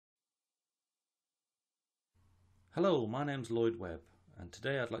Hello, my name's Lloyd Webb, and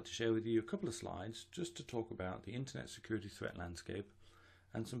today I'd like to share with you a couple of slides just to talk about the internet security threat landscape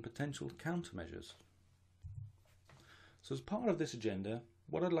and some potential countermeasures. So as part of this agenda,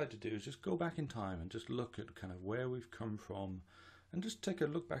 what I'd like to do is just go back in time and just look at kind of where we've come from and just take a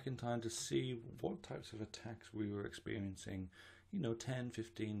look back in time to see what types of attacks we were experiencing, 10,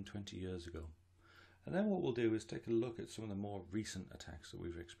 15, 20 years ago. And then what we'll do is take a look at some of the more recent attacks that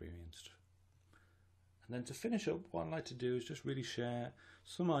we've experienced. And then to finish up, what I'd like to do is just really share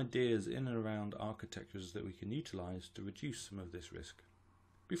some ideas in and around architectures that we can utilize to reduce some of this risk.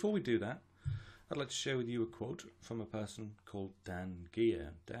 Before we do that, I'd like to share with you a quote from a person called Dan Geer.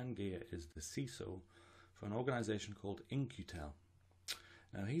 Dan Geer is the CISO for an organization called In-Q-Tel.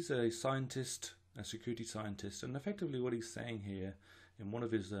 Now he's a scientist, a security scientist, and effectively what he's saying here in one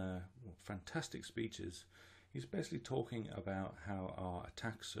of his fantastic speeches, he's basically talking about how our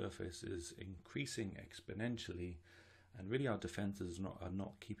attack surface is increasing exponentially, and really our defenses are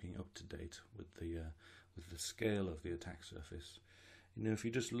not keeping up to date with the scale of the attack surface. If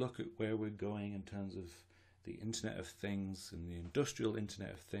you just look at where we're going in terms of the Internet of Things and the industrial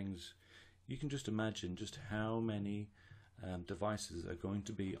Internet of Things, you can just imagine just how many devices are going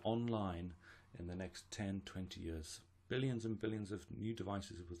to be online in the next 10, 20 years. Billions and billions of new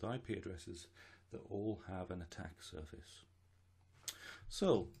devices with IP addresses that all have an attack surface.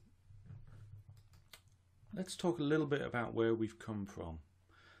 So let's talk a little bit about where we've come from.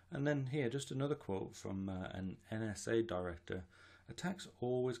 And then here, just another quote from an NSA director: attacks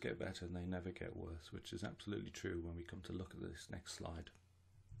always get better and they never get worse, which is absolutely true when we come to look at this next slide.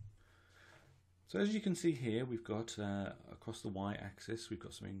 So as you can see here, we've got across the y-axis we've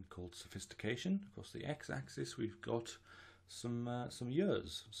got something called sophistication. Across the x-axis we've got some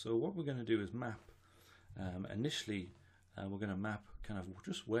years. So what we're going to do is map. Initially, we're going to map kind of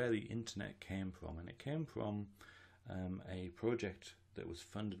just where the internet came from, and it came from a project that was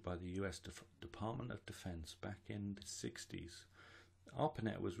funded by the US Department of Defense back in the 60s.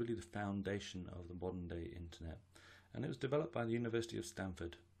 ARPANET was really the foundation of the modern day internet, and it was developed by the University of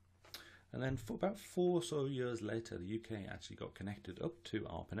Stanford. And then for about 4 or so years later, the UK actually got connected up to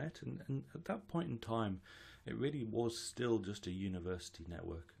ARPANET, and at that point in time, it really was still just a university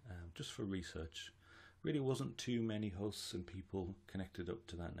network, just for research. Really wasn't too many hosts and people connected up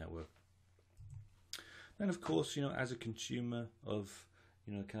to that network. Then of course, as a consumer of,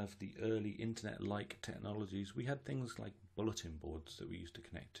 kind of the early internet-like technologies, we had things like bulletin boards that we used to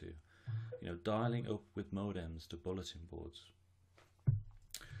connect to, dialing up with modems to bulletin boards.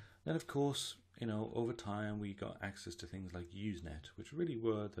 Then of course, over time we got access to things like Usenet, which really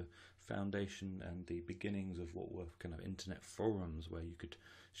were the foundation and the beginnings of what were kind of internet forums where you could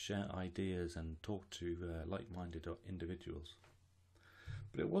share ideas and talk to like-minded individuals.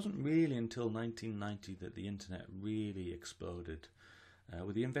 But it wasn't really until 1990 that the internet really exploded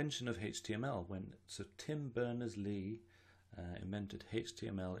with the invention of HTML. When Sir Tim Berners-Lee invented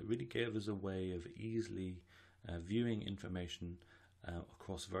HTML, it really gave us a way of easily viewing information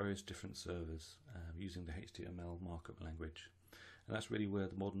across various different servers using the HTML markup language. And that's really where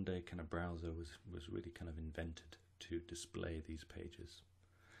the modern day kind of browser was really kind of invented to display these pages.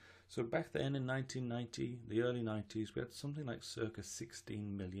 So back then in 1990, the early 90s, we had something like circa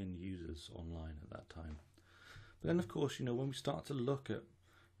 16 million users online at that time. But then of course, when we start to look at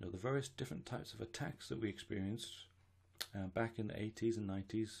the various different types of attacks that we experienced back in the 80s and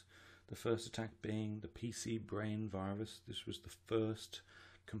 90s, the first attack being the PC brain virus. This was the first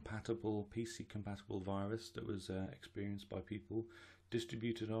PC compatible virus that was experienced by people,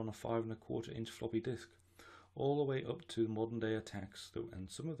 distributed on a 5¼ inch floppy disk, all the way up to modern day attacks, and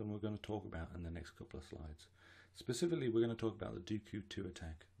some of them we're going to talk about in the next couple of slides. Specifically, we're going to talk about the Dooku 2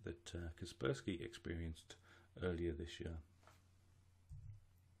 attack that Kaspersky experienced earlier this year.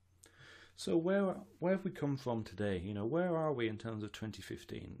 So where have we come from today? Where are we in terms of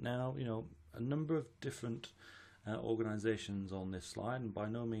 2015? Now, a number of different organizations on this slide, and by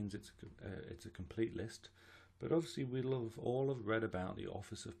no means it's a complete list, but obviously we'll all have read about the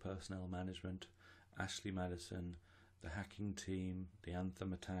Office of Personnel Management, Ashley Madison, the hacking team, the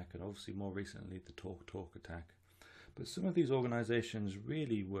Anthem attack, and obviously more recently the TalkTalk attack. But some of these organizations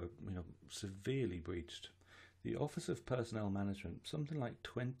really were, severely breached. The Office of Personnel Management, something like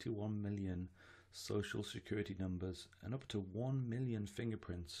 21 million social security numbers and up to 1 million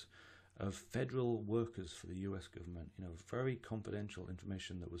fingerprints of federal workers for the US government, very confidential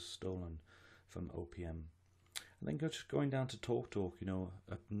information that was stolen from OPM. And then just going down to TalkTalk,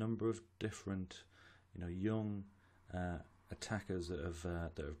 a number of different, young attackers that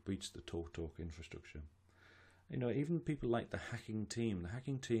have breached the TalkTalk infrastructure. even people like the hacking team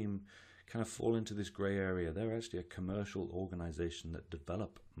kind of fall into this grey area. They're actually a commercial organization that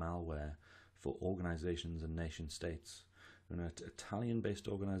develop malware for organizations and nation states. An Italian-based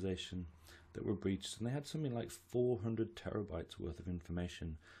organization that were breached, and they had something like 400 terabytes worth of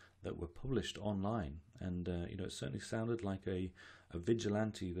information that were published online. And it certainly sounded like a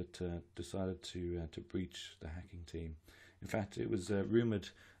vigilante that decided to breach the hacking team. In fact, it was rumored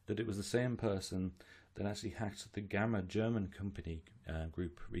that it was the same person that actually hacked the Gamma German company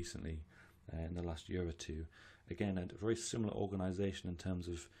group recently in the last year or two. Again, a very similar organization in terms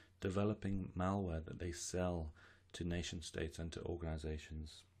of developing malware that they sell to nation states and to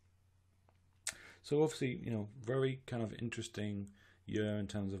organizations. So obviously, very kind of interesting year in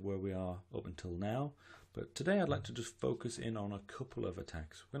terms of where we are up until now. But today I'd like to just focus in on a couple of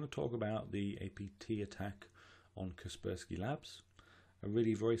attacks. We're going to talk about the APT attack on Kaspersky Labs, a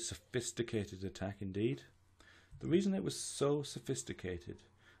really very sophisticated attack indeed. The reason it was so sophisticated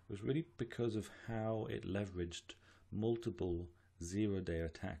was really because of how it leveraged multiple zero-day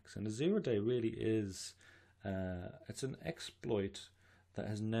attacks. And a zero-day really is it's an exploit that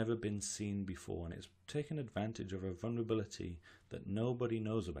has never been seen before, and it's taken advantage of a vulnerability that nobody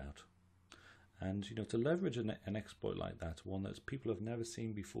knows about. And to leverage an exploit like that, one that people have never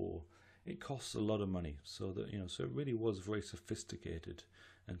seen before, it costs a lot of money. So that so it really was very sophisticated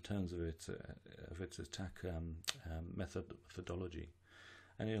in terms of its attack methodology,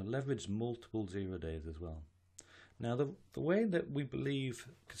 and leveraged multiple 0 days as well. Now, the way that we believe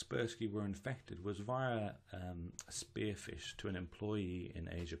Kaspersky were infected was via a spearfish to an employee in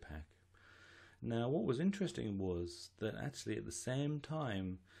Asia Pac. Now, what was interesting was that actually at the same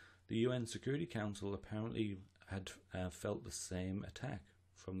time, the UN Security Council apparently had felt the same attack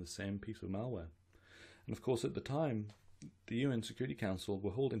from the same piece of malware. And of course, at the time, the UN Security Council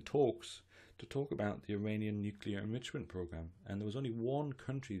were holding talks to talk about the Iranian nuclear enrichment program, and there was only one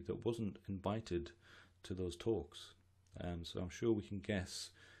country that wasn't invited to those talks. So I'm sure we can guess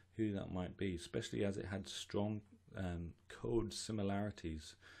who that might be, especially as it had strong code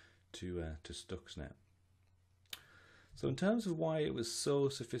similarities to Stuxnet. So in terms of why it was so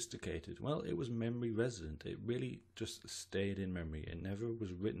sophisticated, well, it was memory resident. It really just stayed in memory. It never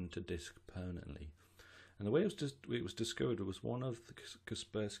was written to disk permanently. And the way it was discovered was one of the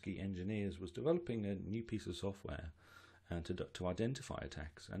Kaspersky engineers was developing a new piece of software to identify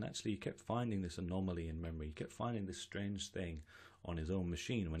attacks, and actually he kept finding this anomaly in memory. He kept finding this strange thing on his own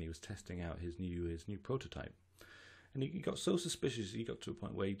machine when he was testing out his new prototype. And he got so suspicious, he got to a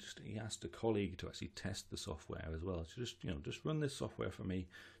point where he asked a colleague to actually test the software as well. So just run this software for me,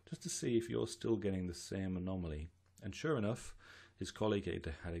 just to see if you're still getting the same anomaly. And sure enough, his colleague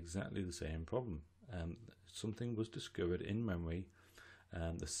had exactly the same problem. Something was discovered in memory,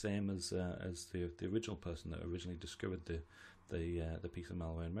 the same as the original person that originally discovered the piece of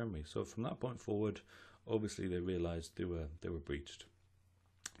malware in memory. So from that point forward, obviously they realized they were breached.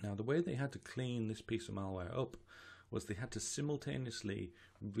 Now, the way they had to clean this piece of malware up was they had to simultaneously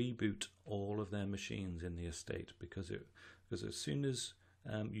reboot all of their machines in the estate, because as soon as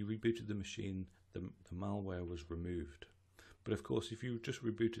you rebooted the machine, the malware was removed. But of course, if you just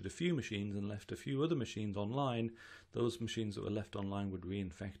rebooted a few machines and left a few other machines online, those machines that were left online would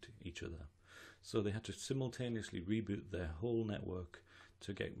reinfect each other. So they had to simultaneously reboot their whole network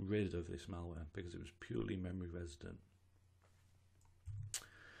to get rid of this malware, because it was purely memory resident.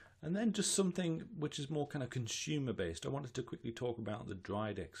 And then just something which is more kind of consumer based. I wanted to quickly talk about the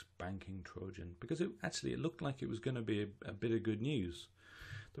Dridex banking Trojan, because it looked like it was going to be a bit of good news.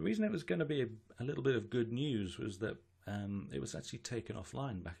 The reason it was going to be a little bit of good news was that it was actually taken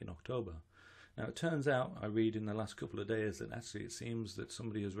offline back in October. Now it turns out, I read in the last couple of days, that actually it seems that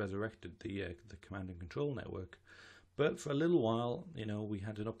somebody has resurrected the command and control network. But for a little while, we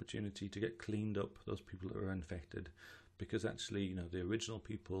had an opportunity to get cleaned up, those people that were infected, because actually, the original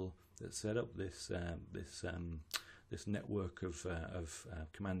people that set up this network of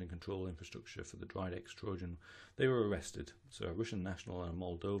command and control infrastructure for the Dridex Trojan, they were arrested. So a Russian national and a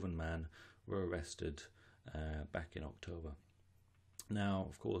Moldovan man were arrested back in October. Now,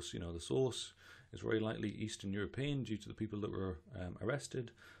 of course, the source is very likely Eastern European due to the people that were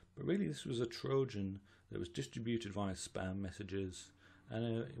arrested, but really this was a Trojan that was distributed via spam messages,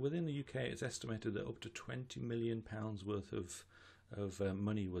 and within the UK it's estimated that up to £20 million worth of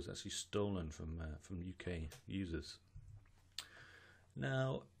money was actually stolen from UK users.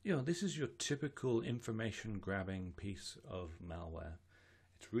 Now, this is your typical information grabbing piece of malware.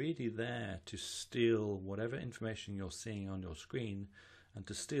 It's really there to steal whatever information you're seeing on your screen, and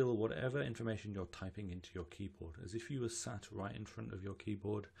to steal whatever information you're typing into your keyboard. As if you were sat right in front of your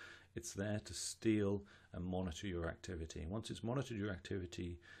keyboard, It's there to steal and monitor your activity. Once it's monitored your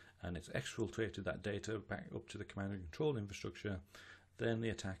activity and it's exfiltrated that data back up to the command and control infrastructure, then the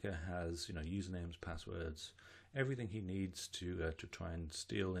attacker has, usernames, passwords, everything he needs to try and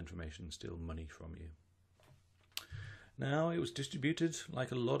steal information, steal money from you. Now, it was distributed,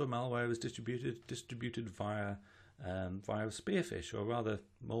 like a lot of malware was distributed via a spearfish, or rather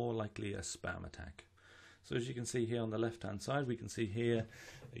more likely a spam attack. So as you can see here on the left hand side, we can see here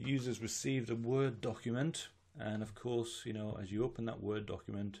users received a Word document, and of course, as you open that Word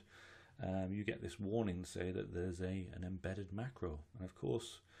document, you get this warning to say that there's an embedded macro. And of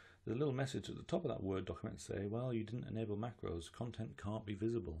course, there's a little message at the top of that Word document to say, well, you didn't enable macros, content can't be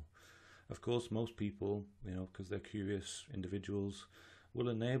visible. Of course, most people, because they're curious individuals, will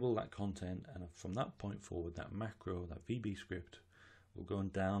enable that content, and from that point forward, that macro, that VB script, will go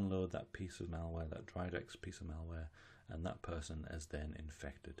and download that piece of malware, that DryDex piece of malware, and that person is then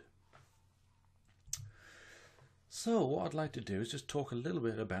infected. So what I'd like to do is just talk a little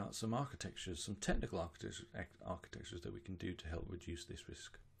bit about some architectures, some technical architectures that we can do to help reduce this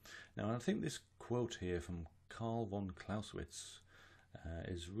risk. Now, I think this quote here from Karl von Clausewitz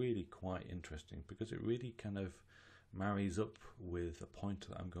is really quite interesting, because it really kind of marries up with a point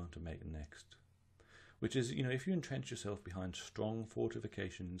that I'm going to make next, which is, if you entrench yourself behind strong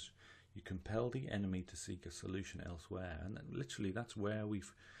fortifications, you compel the enemy to seek a solution elsewhere. And literally, that's where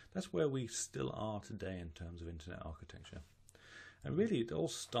we still are today in terms of internet architecture. And really, it all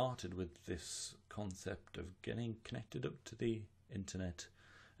started with this concept of getting connected up to the internet,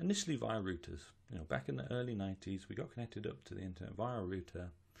 initially via routers. Back in the early 90s, we got connected up to the internet via a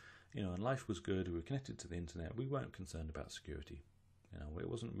router, and life was good. We were connected to the internet. We weren't concerned about security. It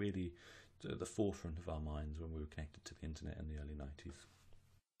wasn't really at the forefront of our minds when we were connected to the internet in the early 90s.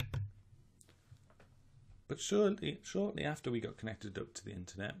 But shortly after we got connected up to the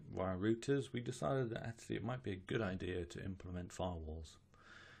internet via routers, we decided that actually it might be a good idea to implement firewalls.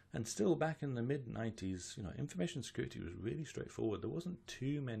 And still back in the mid-90s, information security was really straightforward. There wasn't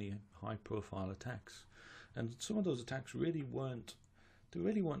too many high-profile attacks. And some of those attacks really weren't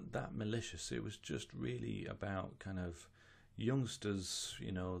that malicious. It was just really about kind of youngsters,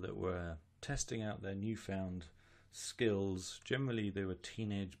 that were testing out their newfound skills. Generally, they were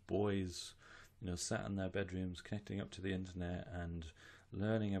teenage boys, sat in their bedrooms, connecting up to the internet and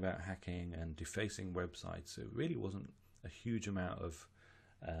learning about hacking and defacing websites. It really wasn't a huge amount of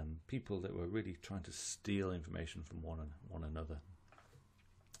people that were really trying to steal information from one another.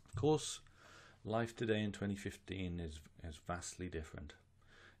 Of course, life today in 2015 is vastly different.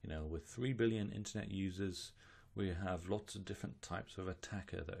 With 3 billion internet users, we have lots of different types of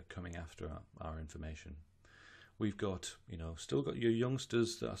attacker that are coming after our information. We've got, still got your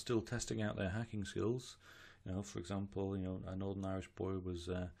youngsters that are still testing out their hacking skills. For example, a Northern Irish boy was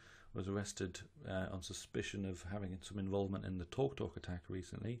arrested on suspicion of having some involvement in the TalkTalk attack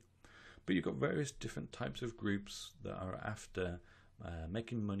recently. But you've got various different types of groups that are after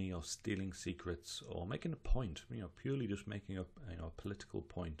making money or stealing secrets or making a point, purely just making a political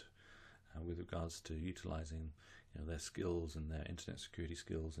point with regards to utilizing their skills and their internet security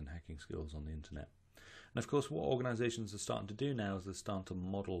skills and hacking skills on the internet. And of course, what organizations are starting to do now is they're starting to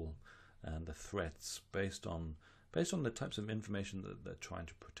model the threats based on the types of information that they're trying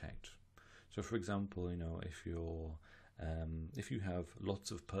to protect. So, for example, if you have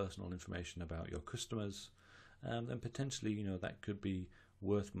lots of personal information about your customers, then potentially, that could be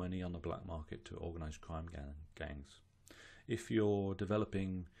worth money on the black market to organized crime gangs. If you're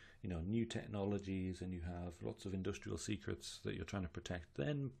developing, new technologies and you have lots of industrial secrets that you're trying to protect,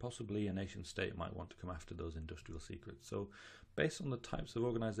 then possibly a nation state might want to come after those industrial secrets. So, based on the types of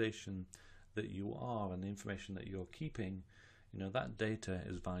organization that you are and the information that you're keeping, that data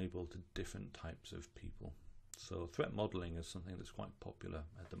is valuable to different types of people. So threat modeling is something that's quite popular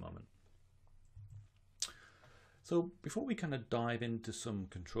at the moment. So before we kind of dive into some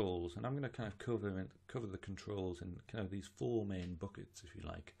controls, and I'm going to kind of cover the controls in kind of these 4 main buckets, if you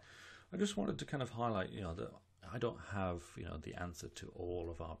like, I just wanted to kind of highlight, that I don't have, the answer to all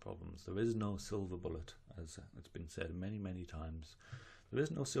of our problems. There is no silver bullet, as it's been said many, many times. There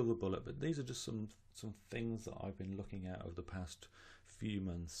is no silver bullet, but these are just some things that I've been looking at over the past few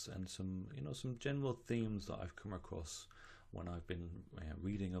months, and some general themes that I've come across when I've been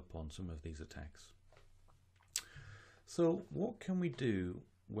reading up on some of these attacks. So what can we do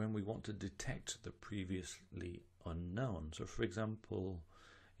when we want to detect the previously unknown? So for example,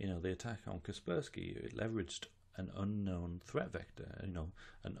 the attack on Kaspersky, it leveraged an unknown threat vector,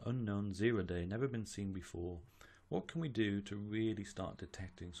 an unknown 0-day, never been seen before. What can we do to really start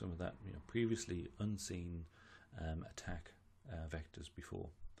detecting some of that previously unseen attack vectors before?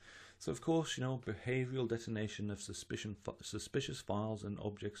 So of course, behavioral detonation of suspicious files and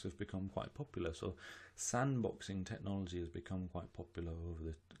objects have become quite popular. So sandboxing technology has become quite popular over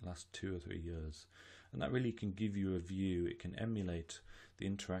the last 2 or 3 years. And that really can give you a view. It can emulate the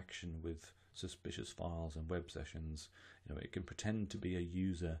interaction with suspicious files and web sessions. It can pretend to be a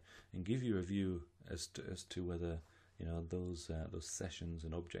user and give you a view as to whether those sessions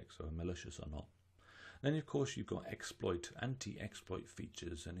and objects are malicious or not. Then of course you've got anti-exploit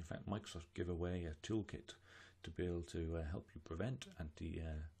features, and in fact Microsoft give away a toolkit to be able to help you prevent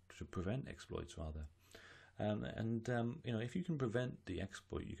exploits rather. If you can prevent the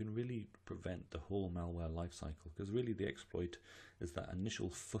exploit, you can really prevent the whole malware lifecycle, because really the exploit is that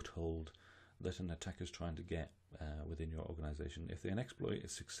initial foothold that an attacker is trying to get within your organization. If an exploit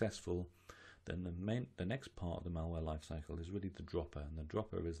is successful, then the next part of the malware lifecycle is really the dropper, and the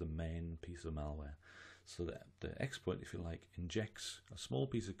dropper is the main piece of malware. So that the exploit, if you like, injects a small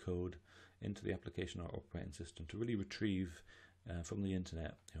piece of code into the application or operating system to really retrieve from the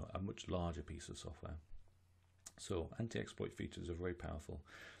internet a much larger piece of software. So anti-exploit features are very powerful.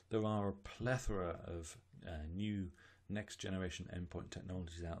 There are a plethora of new next generation endpoint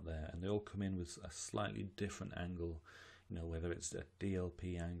technologies out there, and they all come in with a slightly different angle, whether it's a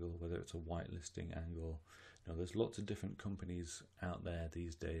DLP angle, whether it's a whitelisting angle. There's lots of different companies out there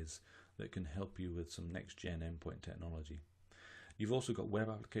these days that can help you with some next gen endpoint technology. You've also got web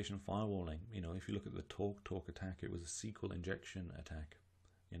application firewalling. If you look at the TalkTalk attack, it was a SQL injection attack.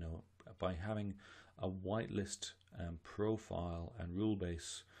 By having a whitelist profile and rule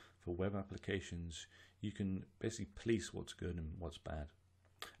base for web applications, you can basically police what's good and what's bad.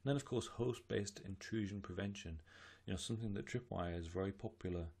 And then of course host-based intrusion prevention, something that Tripwire is very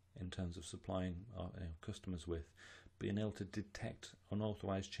popular in terms of supplying our customers with, being able to detect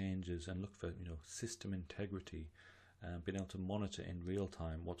unauthorized changes and look for system integrity, being able to monitor in real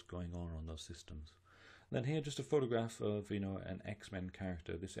time what's going on those systems. And then here just a photograph of an X-Men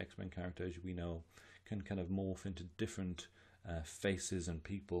character. This X-Men character, as we know, can kind of morph into different faces and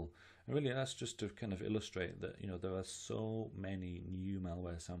people, and really that's just to kind of illustrate that there are so many new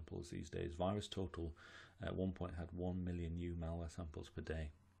malware samples these days. VirusTotal at one point had 1 million new malware samples per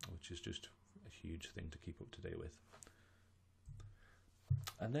day, which is just a huge thing to keep up to date with.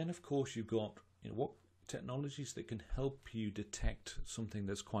 And then of course you've got what technologies that can help you detect something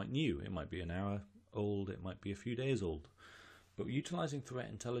that's quite new. It might be an hour old, it might be a few days old, but utilizing threat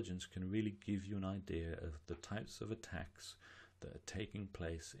intelligence can really give you an idea of the types of attacks that are taking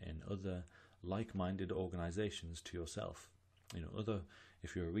place in other like-minded organizations to yourself.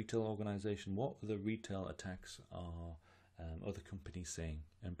 If you're a retail organization, what other retail attacks are other companies saying,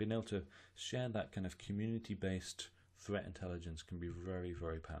 and being able to share that kind of community-based threat intelligence can be very,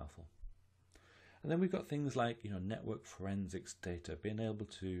 very powerful. And then we've got things like network forensics data, being able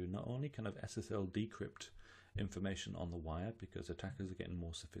to not only kind of SSL decrypt information on the wire, because attackers are getting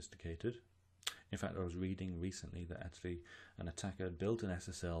more sophisticated. In fact, I was reading recently that actually an attacker built an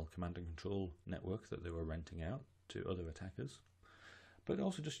SSL command and control network that they were renting out to other attackers, but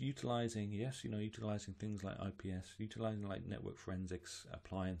also just utilizing things like IPS, utilizing like network forensics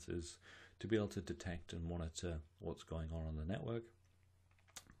appliances to be able to detect and monitor what's going on the network.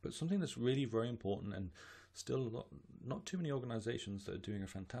 But something that's really very important, and still not too many organizations that are doing a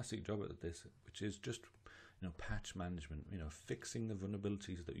fantastic job at this, which is just patch management, fixing the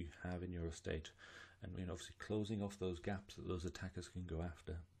vulnerabilities that you have in your estate, and obviously closing off those gaps that those attackers can go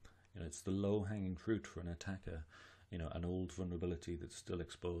after. It's the low-hanging fruit for an attacker, an old vulnerability that's still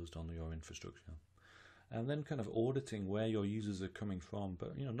exposed on your infrastructure. And then kind of auditing where your users are coming from,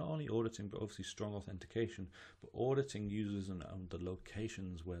 but not only auditing, but obviously strong authentication, but auditing users and the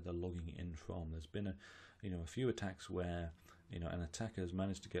locations where they're logging in from. There's been a few attacks where an attacker has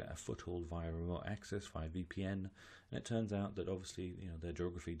managed to get a foothold via remote access, via VPN, and it turns out that obviously their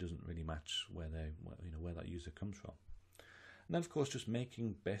geography doesn't really match where where that user comes from. And then of course just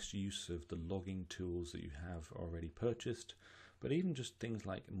making best use of the logging tools that you have already purchased, but even just things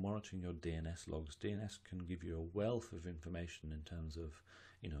like monitoring your DNS logs. DNS can give you a wealth of information in terms of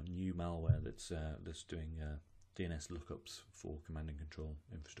new malware that's doing DNS lookups for command and control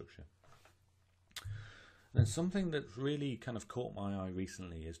infrastructure. And something that's really kind of caught my eye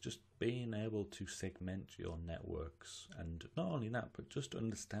recently is just being able to segment your networks, and not only that, but just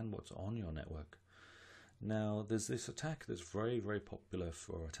understand what's on your network. Now, there's this attack that's very, very popular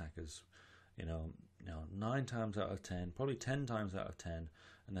for attackers. 9 times out of 10, probably 10 times out of 10,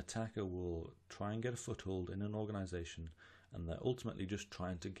 an attacker will try and get a foothold in an organization, and they're ultimately just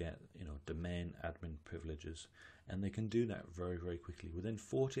trying to get domain admin privileges, and they can do that very, very quickly. Within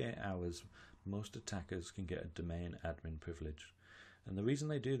 48 hours, most attackers can get a domain admin privilege. And the reason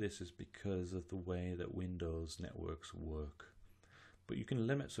they do this is because of the way that Windows networks work. But you can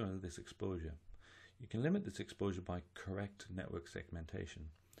limit some of this exposure. You can limit this exposure by correct network segmentation.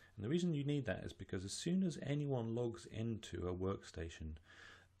 And the reason you need that is because as soon as anyone logs into a workstation,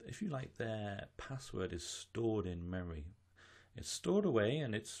 if you like, their password is stored in memory. It's stored away,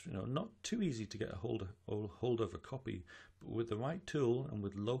 and it's not too easy to get a hold of a copy. But with the right tool and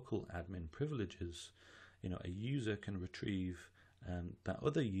with local admin privileges, a user can retrieve that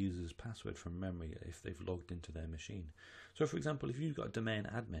other user's password from memory if they've logged into their machine. So for example, if you've got a domain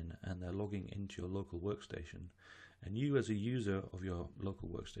admin and they're logging into your local workstation, and you as a user of your local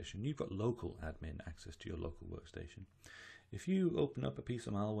workstation, you've got local admin access to your local workstation. If you open up a piece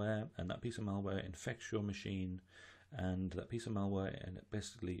of malware and that piece of malware infects your machine, and that piece of malware and it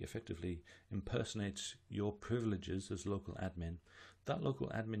basically effectively impersonates your privileges as local admin, that local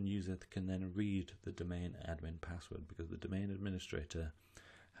admin user can then read the domain admin password because the domain administrator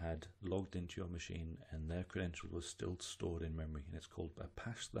had logged into your machine and their credential was still stored in memory, and it's called a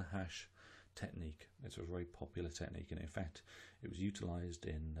pass the hash technique. It's a very popular technique, and in fact it was utilized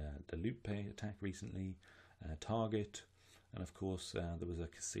in the Loot Pay attack recently, Target, and of course there was a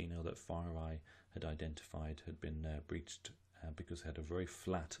casino that FireEye had identified had been breached because it had a very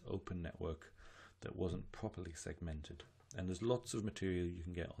flat open network that wasn't properly segmented. And there's lots of material you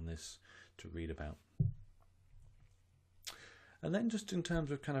can get on this to read about. And then just in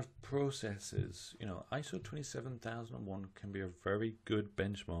terms of kind of processes, ISO 27001 can be a very good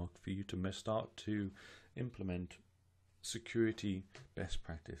benchmark for you to start to implement security best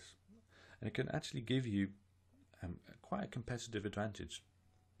practice. And it can actually give you quite a competitive advantage,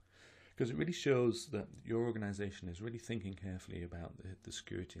 because it really shows that your organization is really thinking carefully about the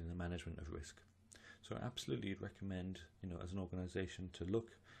security and the management of risk. So I absolutely recommend, as an organization, to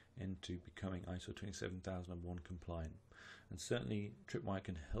look into becoming ISO 27001 compliant. And certainly Tripwire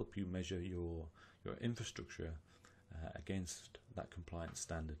can help you measure your infrastructure against that compliance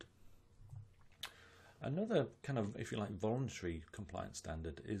standard. Another kind of, if you like, voluntary compliance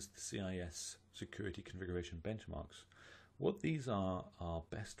standard is the CIS security configuration benchmarks. What these are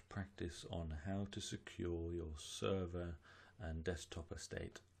best practice on how to secure your server and desktop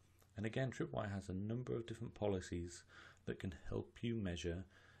estate. And again, Tripwire has a number of different policies that can help you measure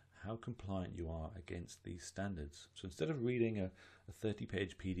how compliant you are against these standards. So instead of reading a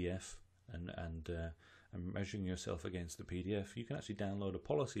 30-page PDF and measuring yourself against the PDF, you can actually download a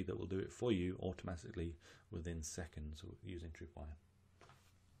policy that will do it for you automatically within seconds using Tripwire.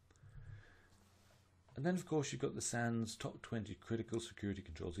 And then of course you've got the SANS Top 20 Critical Security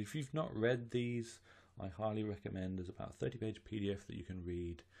Controls. If you've not read these, I highly recommend. There's about a 30-page PDF that you can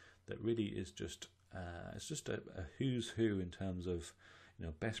read that really is just it's just a who's who in terms of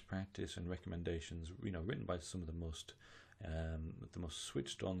best practice and recommendations, written by some of the most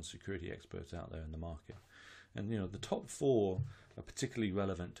switched on security experts out there in the market. And the top 4 are particularly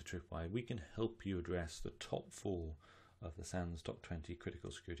relevant to Tripwire. We can help you address the top 4 of the SANS Top 20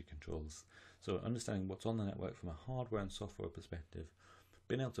 Critical Security Controls. So understanding what's on the network from a hardware and software perspective,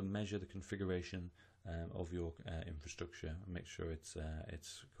 being able to measure the configuration of your infrastructure and make sure it's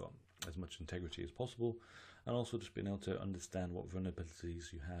got as much integrity as possible, and also just being able to understand what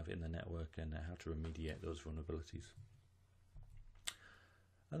vulnerabilities you have in the network and how to remediate those vulnerabilities.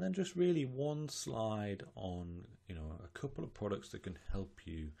 And then just really one slide on a couple of products that can help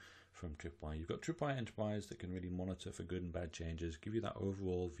you from Tripwire. You've got Tripwire Enterprise that can really monitor for good and bad changes, give you that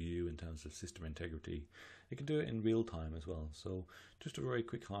overall view in terms of system integrity. It can do it in real time as well. So just a very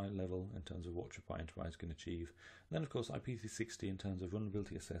quick high level in terms of what Tripwire Enterprise can achieve. And then of course IP360 in terms of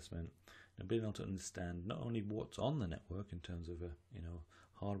vulnerability assessment, and being able to understand not only what's on the network in terms of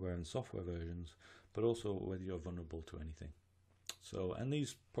hardware and software versions, but also whether you're vulnerable to anything. So, and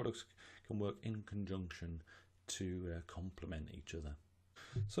these products can work in conjunction to complement each other.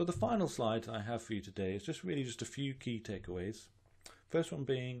 So the final slide I have for you today is just a few key takeaways. First one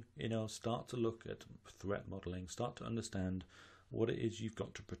being, start to look at threat modeling, start to understand what it is you've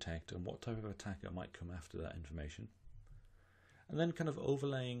got to protect and what type of attacker might come after that information. And then kind of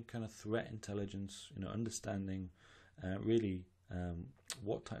overlaying kind of threat intelligence, understanding really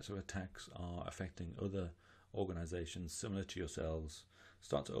what types of attacks are affecting other organizations similar to yourselves.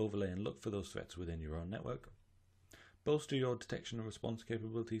 Start to overlay and look for those threats within your own network. Bolster your detection and response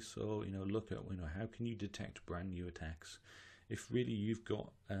capabilities. So look at how can you detect brand new attacks. If really you've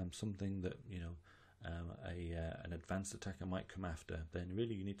got something that an advanced attacker might come after, then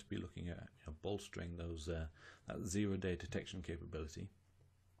really you need to be looking at bolstering those that 0-day detection capability.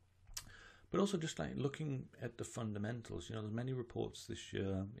 But also just like looking at the fundamentals. There's many reports this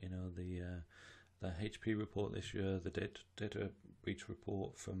year. the HP report this year, the data breach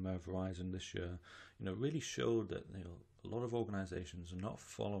report from Verizon this year, really showed that a lot of organizations are not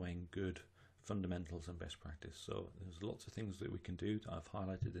following good fundamentals and best practice. So there's lots of things that we can do that I've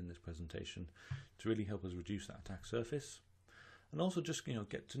highlighted in this presentation to really help us reduce that attack surface, and also just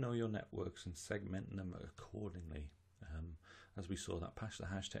get to know your networks and segment them accordingly. As we saw, that patch the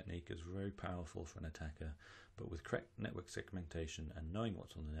hash technique is very powerful for an attacker, but with correct network segmentation and knowing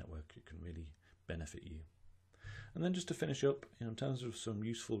what's on the network, it can really benefit you. And then just to finish up, in terms of some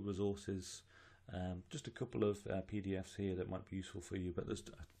useful resources, just a couple of PDFs here that might be useful for you, but there's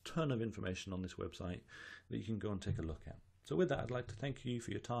a ton of information on this website that you can go and take a look at. So with that, I'd like to thank you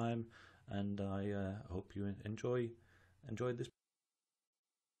for your time, and I hope you enjoyed this